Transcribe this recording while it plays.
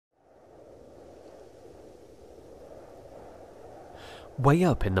Way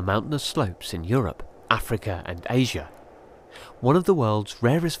up in the mountainous slopes in Europe, Africa and Asia, one of the world's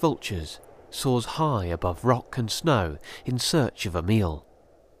rarest vultures soars high above rock and snow in search of a meal.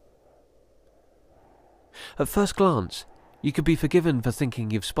 At first glance, you could be forgiven for thinking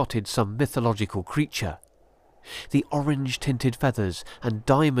you've spotted some mythological creature. The orange-tinted feathers and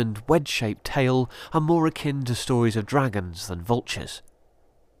diamond wedge-shaped tail are more akin to stories of dragons than vultures.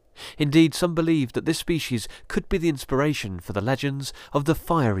 Indeed, some believe that this species could be the inspiration for the legends of the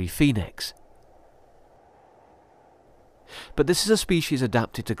fiery phoenix. But this is a species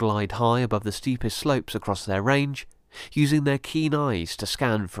adapted to glide high above the steepest slopes across their range, using their keen eyes to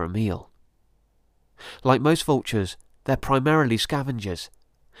scan for a meal. Like most vultures, they're primarily scavengers,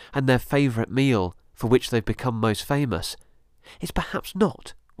 and their favourite meal, for which they've become most famous, is perhaps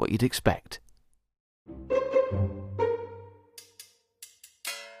not what you'd expect.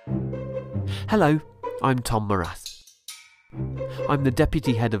 Hello, I'm Tom Morath. I'm the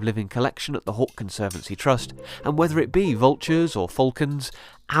Deputy Head of Living Collection at the Hawk Conservancy Trust, and whether it be vultures or falcons,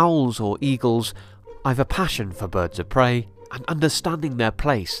 owls or eagles, I've a passion for birds of prey and understanding their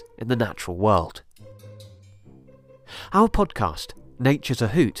place in the natural world. Our podcast, Nature's a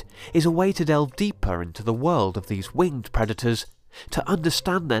Hoot, is a way to delve deeper into the world of these winged predators, to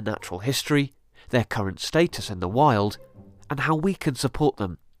understand their natural history, their current status in the wild, and how we can support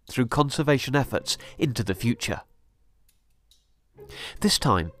them through conservation efforts into the future. This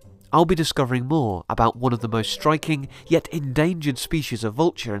time, I'll be discovering more about one of the most striking yet endangered species of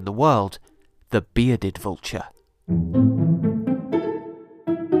vulture in the world, the bearded vulture.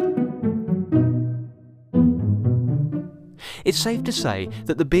 It's safe to say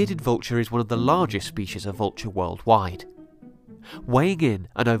that the bearded vulture is one of the largest species of vulture worldwide. Weighing in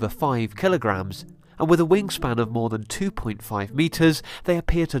at over 5 kilograms, and with a wingspan of more than 2.5 metres, they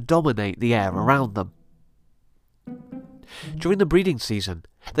appear to dominate the air around them. During the breeding season,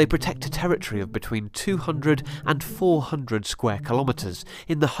 they protect a territory of between 200 and 400 square kilometres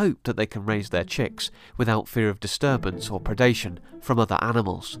in the hope that they can raise their chicks without fear of disturbance or predation from other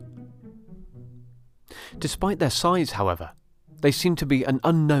animals. Despite their size, however, they seem to be an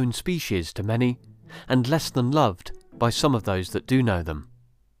unknown species to many, and less than loved by some of those that do know them.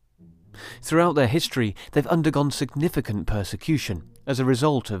 Throughout their history, they've undergone significant persecution as a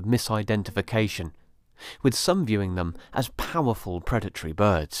result of misidentification, with some viewing them as powerful predatory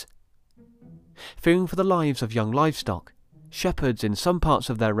birds. Fearing for the lives of young livestock, shepherds in some parts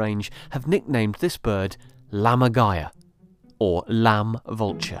of their range have nicknamed this bird lammergeier, or lamb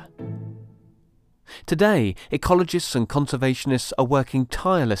vulture. Today, ecologists and conservationists are working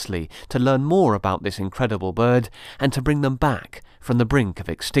tirelessly to learn more about this incredible bird and to bring them back from the brink of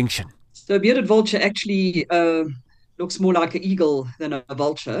extinction. So a bearded vulture actually looks more like an eagle than a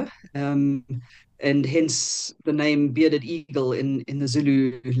vulture, and hence the name bearded eagle in the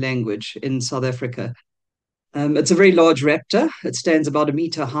Zulu language in South Africa. It's a very large raptor. It stands about a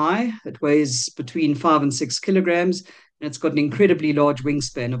meter high. It weighs between 5 and 6 kilograms, and it's got an incredibly large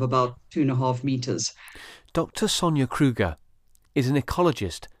wingspan of about 2.5 meters. Dr. Sonia Kruger is an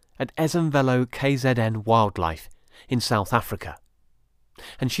ecologist at Ezenvelo KZN Wildlife in South Africa,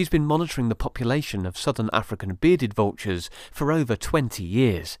 and she's been monitoring the population of southern African bearded vultures for over 20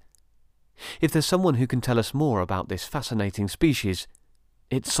 years. If there's someone who can tell us more about this fascinating species,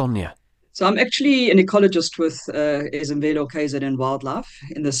 it's Sonia. So I'm actually an ecologist with Ezenvelo KZN Wildlife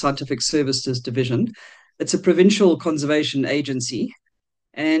in the Scientific Services Division. It's a provincial conservation agency,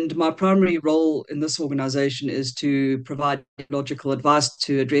 and my primary role in this organization is to provide ecological advice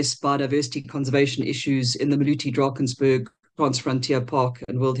to address biodiversity conservation issues in the Maluti-Drakensberg Transfrontier Park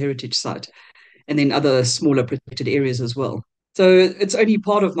and World Heritage Site, and then other smaller protected areas as well. So it's only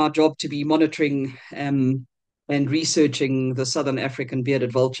part of my job to be monitoring and researching the Southern African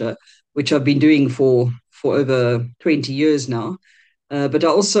bearded vulture, which I've been doing for over 20 years now. But I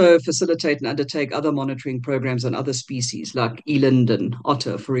also facilitate and undertake other monitoring programs on other species like eland and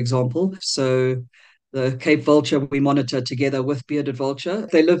otter, for example. So the Cape vulture we monitor together with bearded vulture.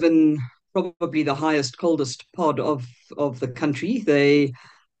 They live in probably the highest, coldest part of the country. They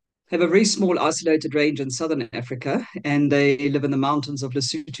have a very small isolated range in southern Africa, and they live in the mountains of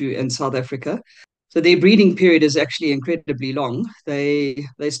Lesotho in South Africa. So their breeding period is actually incredibly long. They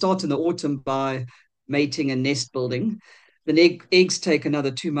start in the autumn by mating and nest building. The eggs take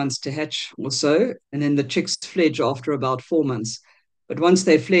another 2 months to hatch or so, and then the chicks fledge after about 4 months. But once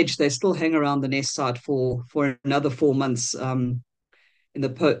they fledge, they still hang around the nest site for another 4 months in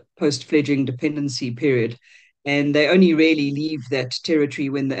the post-fledging dependency period. And they only really leave that territory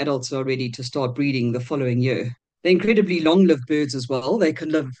when the adults are ready to start breeding the following year. They're incredibly long-lived birds as well. They can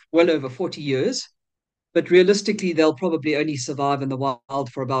live well over 40 years. But realistically, they'll probably only survive in the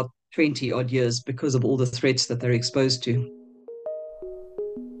wild for about 20 odd years because of all the threats that they're exposed to.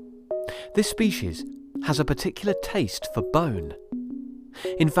 This species has a particular taste for bone.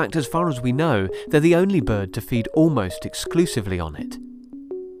 In fact, as far as we know, they're the only bird to feed almost exclusively on it.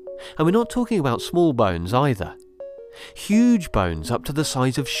 And we're not talking about small bones either. Huge bones up to the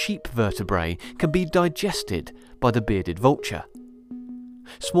size of sheep vertebrae can be digested by the bearded vulture.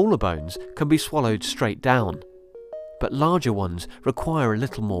 Smaller bones can be swallowed straight down, but larger ones require a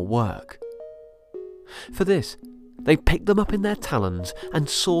little more work. For this, they pick them up in their talons and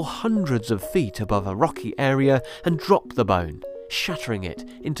soar hundreds of feet above a rocky area and drop the bone, shattering it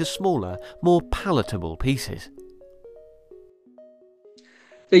into smaller, more palatable pieces.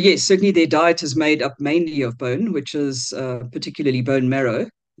 So yes, certainly their diet is made up mainly of bone, which is particularly bone marrow,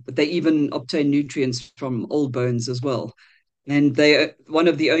 but they even obtain nutrients from old bones as well. And they are one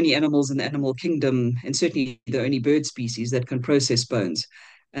of the only animals in the animal kingdom, and certainly the only bird species that can process bones.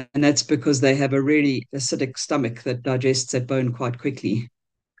 And that's because they have a really acidic stomach that digests that bone quite quickly.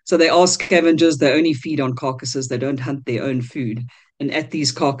 So they are scavengers. They only feed on carcasses. They don't hunt their own food. And at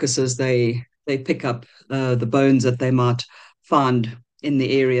these carcasses, they pick up the bones that they might find in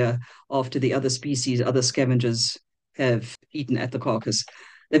the area after the other species, other scavengers have eaten at the carcass.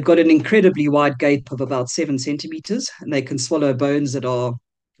 They've got an incredibly wide gape of about 7 centimeters, and they can swallow bones that are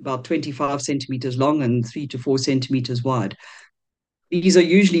about 25 centimeters long and 3 to 4 centimeters wide. These are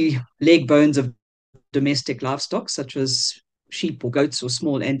usually leg bones of domestic livestock, such as sheep or goats or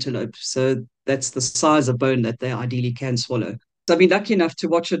small antelope. So that's the size of bone that they ideally can swallow. So I've been lucky enough to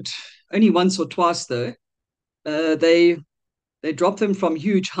watch it only once or twice, though. Uh, they they drop them from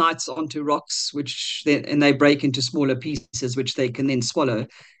huge heights onto rocks, and they break into smaller pieces, which they can then swallow.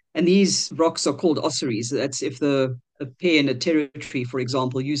 And these rocks are called ossuaries. That's if a pair in a territory, for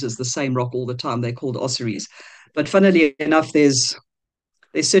example, uses the same rock all the time, they're called ossuaries. But funnily enough, there's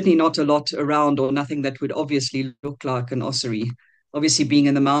certainly not a lot around or nothing that would obviously look like an ossuary. Obviously, being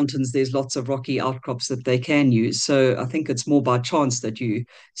in the mountains, there's lots of rocky outcrops that they can use. So I think it's more by chance that you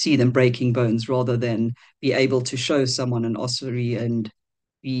see them breaking bones rather than be able to show someone an ossuary and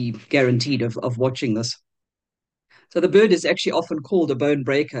be guaranteed of watching this. So the bird is actually often called a bone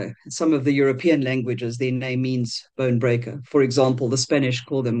breaker. In some of the European languages, their name means bone breaker. For example, the Spanish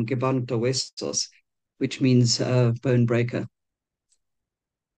call them quebranto huesos, which means bone breaker.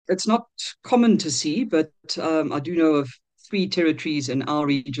 It's not common to see, but I do know of 3 territories in our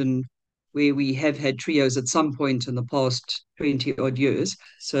region where we have had trios at some point in the past 20 odd years.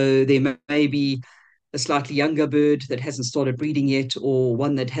 So there may be a slightly younger bird that hasn't started breeding yet, or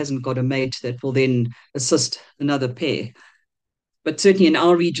one that hasn't got a mate that will then assist another pair. But certainly in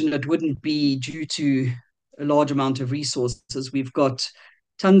our region, it wouldn't be due to a large amount of resources. We've got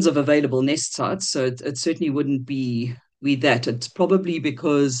tons of available nest sites, so it certainly wouldn't be with that. It's probably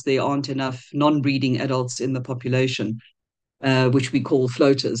because there aren't enough non-breeding adults in the population, which we call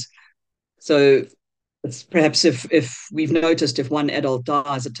floaters. So it's perhaps if we've noticed if one adult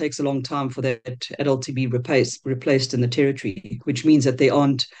dies, it takes a long time for that adult to be replaced in the territory, which means that there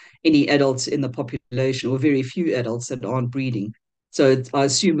aren't any adults in the population or very few adults that aren't breeding. So I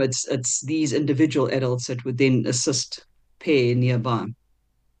assume it's these individual adults that would then assist pair nearby.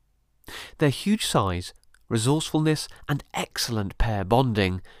 Their huge size, resourcefulness, and excellent pair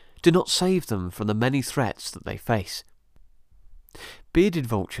bonding do not save them from the many threats that they face. Bearded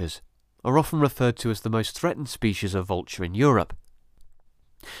vultures are often referred to as the most threatened species of vulture in Europe.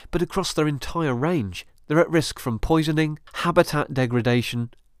 But across their entire range, they're at risk from poisoning, habitat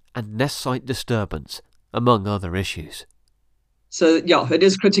degradation, and nest site disturbance, among other issues. So yeah, it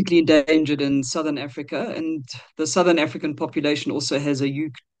is critically endangered in southern Africa, and the southern African population also has a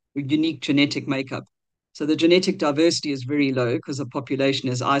unique genetic makeup. So the genetic diversity is very low because the population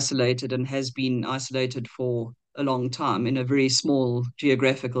is isolated and has been isolated for a long time in a very small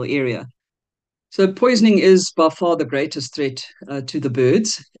geographical area. So poisoning is by far the greatest threat to the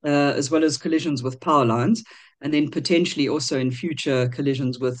birds, as well as collisions with power lines, and then potentially also in future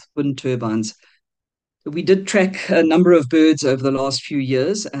collisions with wind turbines. We did track a number of birds over the last few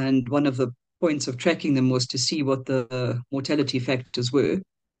years, and one of the points of tracking them was to see what the mortality factors were.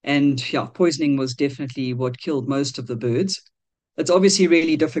 And yeah, poisoning was definitely what killed most of the birds. It's obviously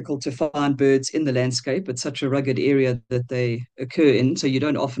really difficult to find birds in the landscape. It's such a rugged area that they occur in. So you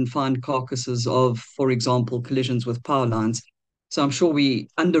don't often find carcasses of, for example, collisions with power lines. So I'm sure we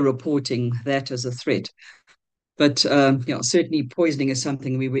underreporting that as a threat. But yeah, certainly poisoning is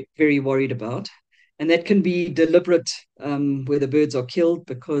something we're very worried about. And that can be deliberate where the birds are killed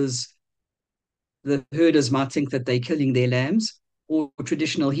because the herders might think that they're killing their lambs, or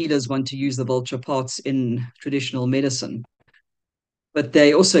traditional healers want to use the vulture parts in traditional medicine. But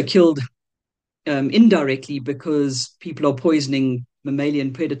they also killed indirectly because people are poisoning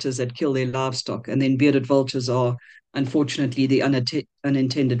mammalian predators that kill their livestock. And then bearded vultures are, unfortunately, the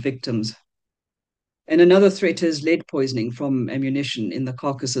unintended victims. And another threat is lead poisoning from ammunition in the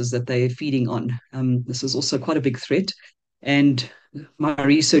carcasses that they're feeding on. This is also quite a big threat. And my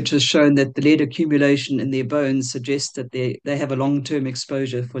research has shown that the lead accumulation in their bones suggests that they have a long-term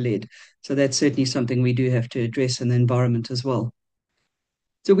exposure for lead. So that's certainly something we do have to address in the environment as well.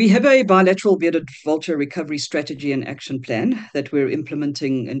 So we have a bilateral bearded vulture recovery strategy and action plan that we're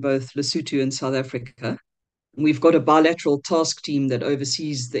implementing in both Lesotho and South Africa. We've got a bilateral task team that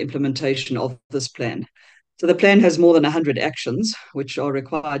oversees the implementation of this plan. So the plan has more than 100 actions, which are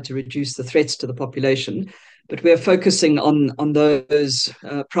required to reduce the threats to the population. But we're focusing on those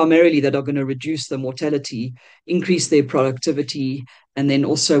primarily that are going to reduce the mortality, increase their productivity, and then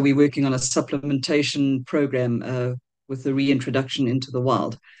also we're working on a supplementation program with the reintroduction into the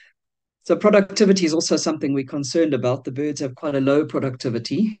wild. So productivity is also something we're concerned about. The birds have quite a low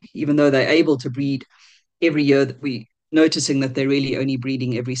productivity, even though they're able to breed every year. That we noticing that they're really only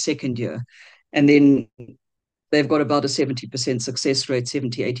breeding every second year. And then they've got about a 70% success rate,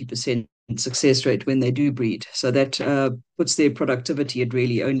 70-80% success rate when they do breed. So that puts their productivity at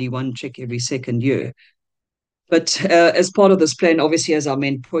really only one chick every second year. But as part of this plan, obviously, as I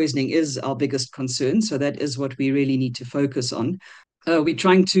meant, poisoning is our biggest concern. So that is what we really need to focus on. We're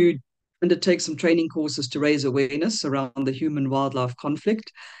trying to undertake some training courses to raise awareness around the human-wildlife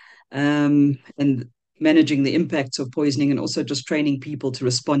conflict and managing the impacts of poisoning, and also just training people to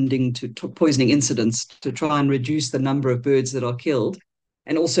responding to poisoning incidents to try and reduce the number of birds that are killed,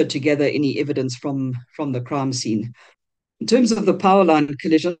 and also to gather any evidence from the crime scene. In terms of the power line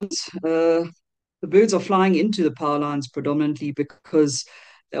collisions, the birds are flying into the power lines predominantly because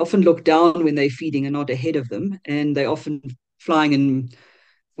they often look down when they're feeding and not ahead of them, and they're often flying in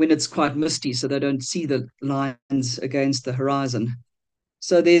when it's quite misty, so they don't see the lines against the horizon.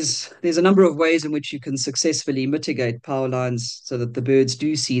 So there's a number of ways in which you can successfully mitigate power lines so that the birds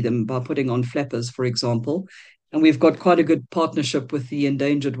do see them, by putting on flappers, for example. And we've got quite a good partnership with the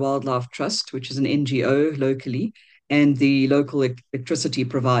Endangered Wildlife Trust, which is an NGO locally, and the local electricity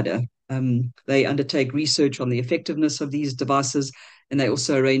provider. They undertake research on the effectiveness of these devices, and they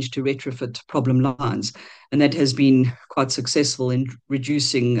also arrange to retrofit problem lines. And that has been quite successful in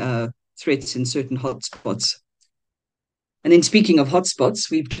reducing threats in certain hotspots. And then speaking of hotspots,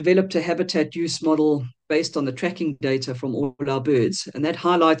 we've developed a habitat use model based on the tracking data from all our birds. And that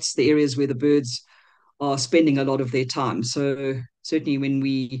highlights the areas where the birds are spending a lot of their time. So certainly when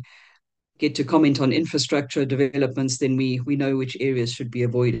we get to comment on infrastructure developments, then we know which areas should be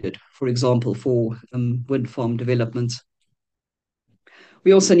avoided, for example, for wind farm developments.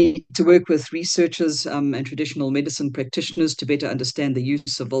 We also need to work with researchers and traditional medicine practitioners to better understand the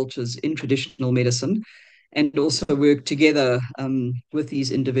use of vultures in traditional medicine, and also work together with these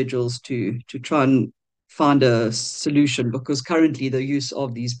individuals to try and find a solution, because currently the use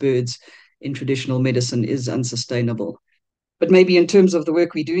of these birds in traditional medicine is unsustainable. But maybe in terms of the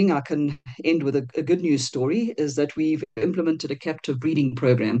work we're doing, I can end with a good news story, is that we've implemented a captive breeding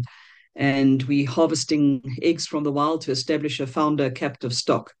program, and we're harvesting eggs from the wild to establish a founder captive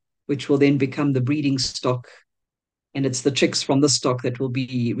stock, which will then become the breeding stock. And it's the chicks from the stock that will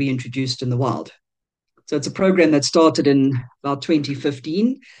be reintroduced in the wild. So it's a program that started in about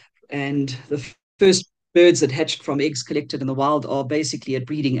 2015, and the first birds that hatched from eggs collected in the wild are basically at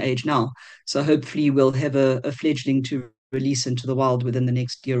breeding age now. So hopefully we'll have a fledgling to release into the wild within the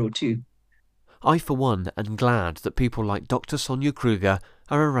next year or two. I, for one, am glad that people like Dr. Sonia Kruger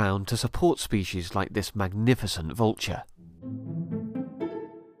are around to support species like this magnificent vulture.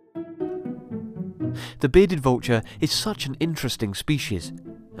 The bearded vulture is such an interesting species,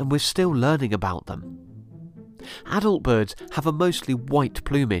 and we're still learning about them. Adult birds have a mostly white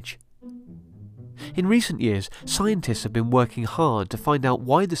plumage. In recent years, scientists have been working hard to find out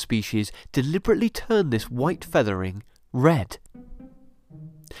why the species deliberately turn this white feathering red.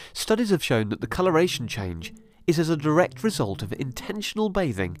 Studies have shown that the coloration change is as a direct result of intentional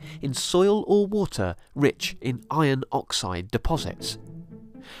bathing in soil or water rich in iron oxide deposits.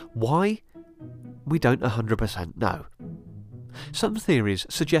 Why? We don't 100% know. Some theories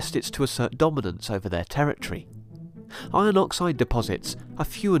suggest it's to assert dominance over their territory. Iron oxide deposits are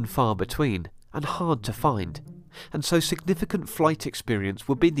few and far between and hard to find, and so significant flight experience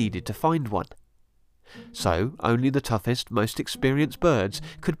would be needed to find one. So only the toughest, most experienced birds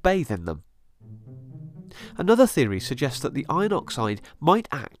could bathe in them. Another theory suggests that the iron oxide might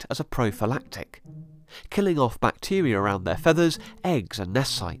act as a prophylactic. killing off bacteria around their feathers, eggs and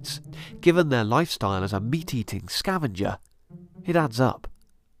nest sites. Given their lifestyle as a meat-eating scavenger, it adds up.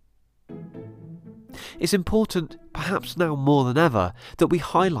 It's important, perhaps now more than ever, that we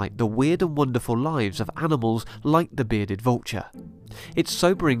highlight the weird and wonderful lives of animals like the bearded vulture. It's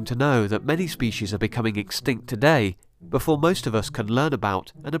sobering to know that many species are becoming extinct today before most of us can learn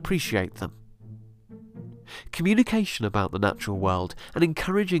about and appreciate them. Communication about the natural world and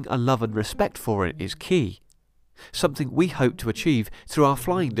encouraging a love and respect for it is key, something we hope to achieve through our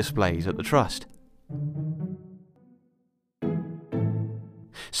flying displays at the Trust.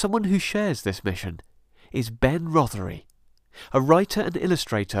 Someone who shares this mission is Ben Rothery, a writer and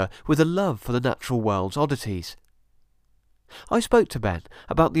illustrator with a love for the natural world's oddities. I spoke to Ben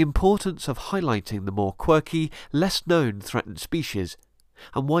about the importance of highlighting the more quirky, less-known threatened species,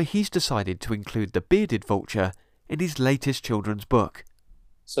 and why he's decided to include the bearded vulture in his latest children's book.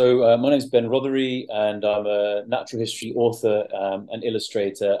 So my name is Ben Rothery, and I'm a natural history author and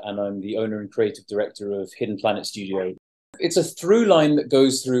illustrator, and I'm the owner and creative director of Hidden Planet Studio. It's a through line that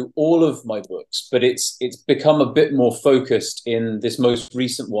goes through all of my books, but it's become a bit more focused in this most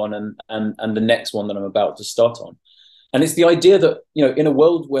recent one and the next one that I'm about to start on. And it's the idea that, you know, in a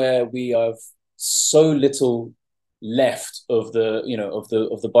world where we have so little left of the, you know, of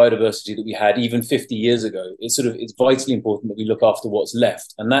the biodiversity that we had even 50 years ago, it's vitally important that we look after what's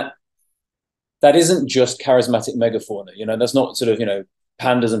left. And that isn't just charismatic megafauna, you know, that's not sort of, you know,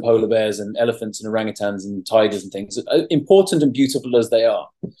 pandas and polar bears and elephants and orangutans and tigers and things, important and beautiful as they are.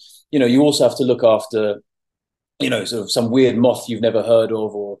 You know, you also have to look after, you know, sort of some weird moth you've never heard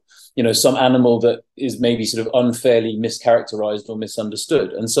of, or, you know, some animal that is maybe sort of unfairly mischaracterized or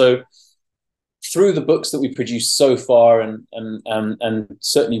misunderstood. And so through the books that we produced so far, and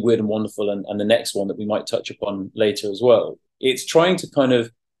certainly Weird and Wonderful and the next one that we might touch upon later as well, it's trying to kind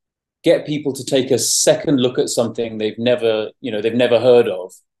of get people to take a second look at something they've never heard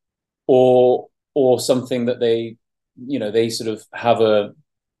of, or something that they sort of have a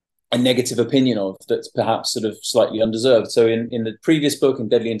negative opinion of that's perhaps sort of slightly undeserved. So in the previous book, in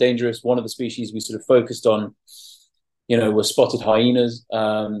Deadly and Dangerous, one of the species we sort of focused on, you know, were spotted hyenas.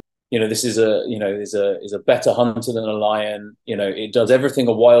 You know, this is a better hunter than a lion. You know, it does everything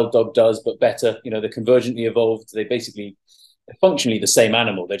a wild dog does, but better. You know, they're convergently evolved. They're functionally the same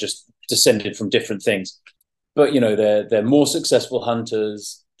animal. They're just descended from different things. But, you know, they're more successful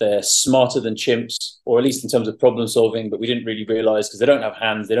hunters. They're smarter than chimps, or at least in terms of problem solving, but we didn't really realize because they don't have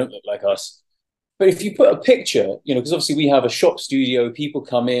hands. They don't look like us. But if you put a picture, you know, because obviously we have a shop studio, people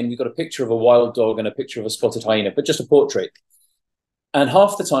come in, we've got a picture of a wild dog and a picture of a spotted hyena, but just a portrait. And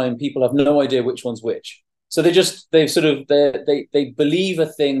half the time people have no idea which one's which. So they believe a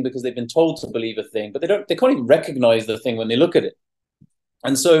thing because they've been told to believe a thing, but they can't even recognize the thing when they look at it.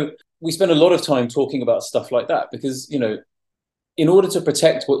 And so we spend a lot of time talking about stuff like that because, you know, in order to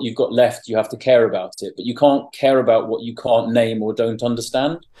protect what you've got left, you have to care about it, but you can't care about what you can't name or don't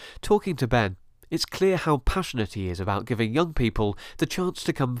understand. Talking to Ben, it's clear how passionate he is about giving young people the chance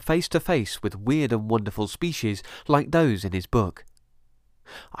to come face to face with weird and wonderful species like those in his book.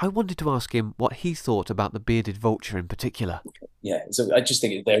 I wanted to ask him what he thought about the bearded vulture in particular. Yeah, so I just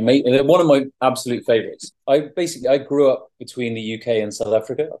think they're one of my absolute favourites. I grew up between the UK and South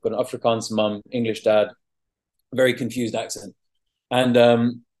Africa. I've got an Afrikaans mum, English dad, very confused accent, and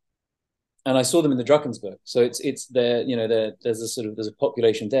I saw them in the Drakensberg. So it's there, you know, there's a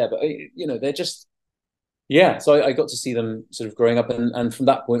population there, but you know, they're just, yeah. So I got to see them sort of growing up, and from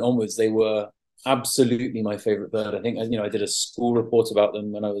that point onwards, they were absolutely my favorite bird. I think, you know, I did a school report about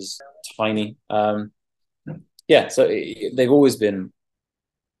them when I was tiny. Yeah, so they've always been,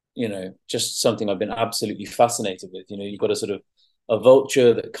 you know, just something I've been absolutely fascinated with. You know, you've got a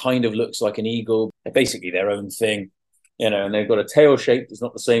vulture that kind of looks like an eagle. They're basically their own thing, you know, and they've got a tail shape that's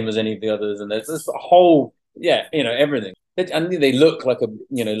not the same as any of the others, and there's this whole, yeah, you know, everything. And they look like like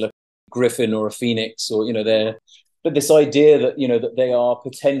a griffin or a phoenix, or, you know, but this idea that, you know, that they are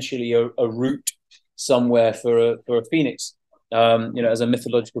potentially a route somewhere for a phoenix, you know, as a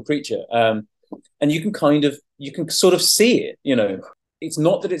mythological creature, and you can sort of see it. You know, it's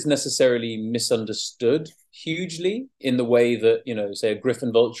not that it's necessarily misunderstood hugely in the way that, you know, say a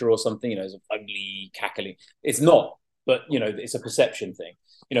griffin vulture or something, you know, is ugly, cackling. It's not, but, you know, it's a perception thing.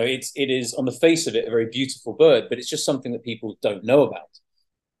 You know, it is on the face of it a very beautiful bird, but it's just something that people don't know about.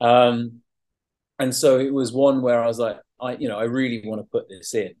 And so it was one where I was like, I really want to put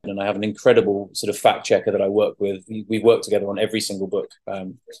this in. And I have an incredible sort of fact checker that I work with. We work together on every single book.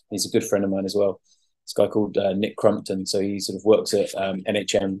 He's a good friend of mine as well. This guy called Nick Crumpton. So he sort of works at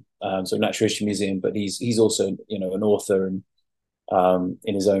NHM, so Natural History Museum, but he's also, you know, an author, and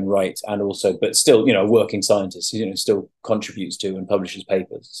in his own right, and also, but still, a working scientist, still contributes to and publishes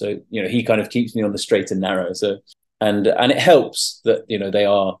papers. So, he kind of keeps me on the straight and narrow. So, and it helps that, they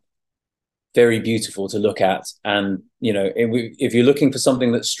are very beautiful to look at. And, if you're looking for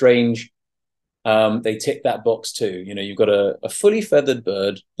something that's strange, they tick that box too. You've got a fully feathered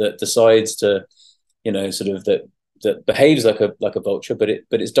bird that decides to, that behaves like a vulture, but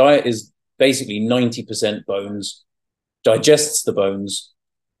its diet is basically 90% bones, digests the bones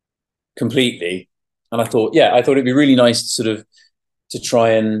completely. And I thought it'd be really nice to try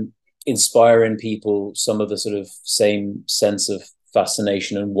and inspire in people some of the sort of same sense of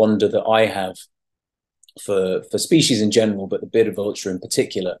fascination and wonder that I have for species in general, but the bearded vulture in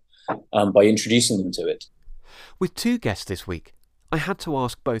particular, by introducing them to it. With 2 guests this week, I had to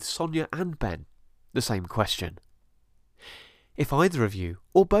ask both Sonia and Ben the same question. If either of you,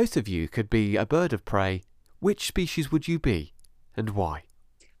 or both of you, could be a bird of prey, which species would you be, and why?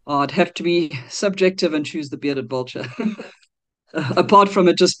 I'd have to be subjective and choose the bearded vulture. Apart from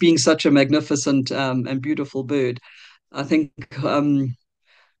it just being such a magnificent and beautiful bird, I think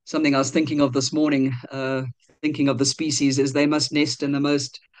something I was thinking of this morning, thinking of the species, is they must nest in the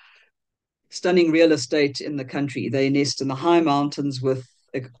most stunning real estate in the country. They nest in the high mountains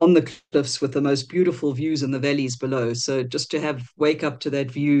on the cliffs with the most beautiful views in the valleys below. So just to wake up to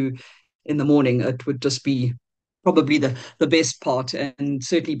that view in the morning, it would just be probably the best part, and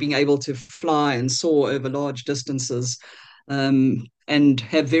certainly being able to fly and soar over large distances, and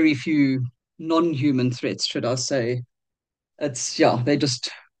have very few non-human threats, should I say. They're just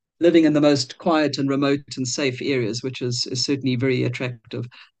living in the most quiet and remote and safe areas, which is certainly very attractive.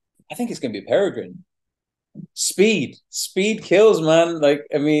 I think it's going to be a peregrine. Speed kills, man. Like,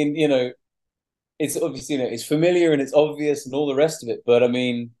 I mean, it's obviously, it's familiar and it's obvious and all the rest of it. But I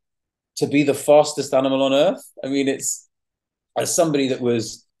mean, to be the fastest animal on Earth, I mean, it's, as somebody that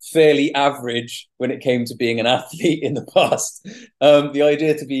was fairly average when it came to being an athlete in the past, the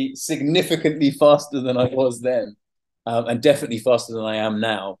idea to be significantly faster than I was then, and definitely faster than I am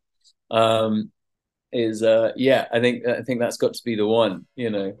now, is I think that's got to be the one.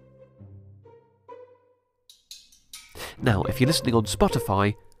 Now, if you're listening on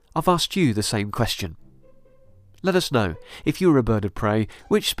Spotify, I've asked you the same question. Let us know, if you were a bird of prey,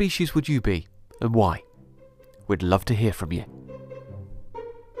 which species would you be, and why? We'd love to hear from you.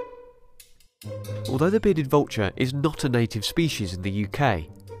 Although the bearded vulture is not a native species in the UK,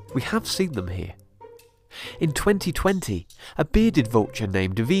 we have seen them here. In 2020, a bearded vulture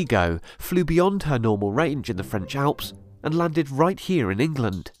named Vigo flew beyond her normal range in the French Alps and landed right here in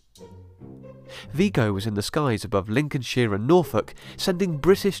England. Vigo was in the skies above Lincolnshire and Norfolk, sending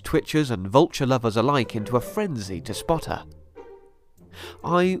British twitchers and vulture lovers alike into a frenzy to spot her.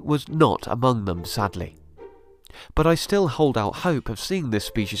 I was not among them, sadly. But I still hold out hope of seeing this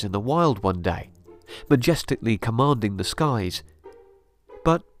species in the wild one day, majestically commanding the skies.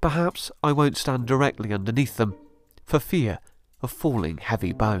 But perhaps I won't stand directly underneath them, for fear of falling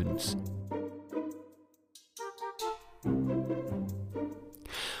heavy bones.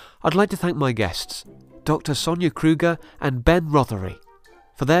 I'd like to thank my guests, Dr. Sonia Kruger and Ben Rothery,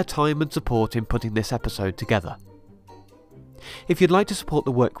 for their time and support in putting this episode together. If you'd like to support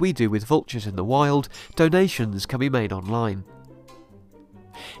the work we do with vultures in the wild, donations can be made online.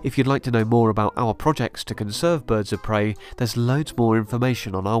 If you'd like to know more about our projects to conserve birds of prey, there's loads more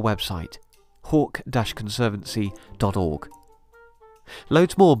information on our website, hawk-conservancy.org.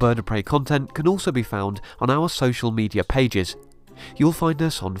 Loads more bird of prey content can also be found on our social media pages. You'll find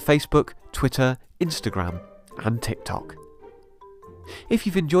us on Facebook, Twitter, Instagram and TikTok. If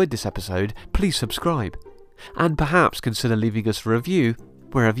you've enjoyed this episode, please subscribe, and perhaps consider leaving us a review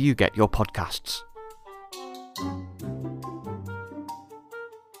wherever you get your podcasts.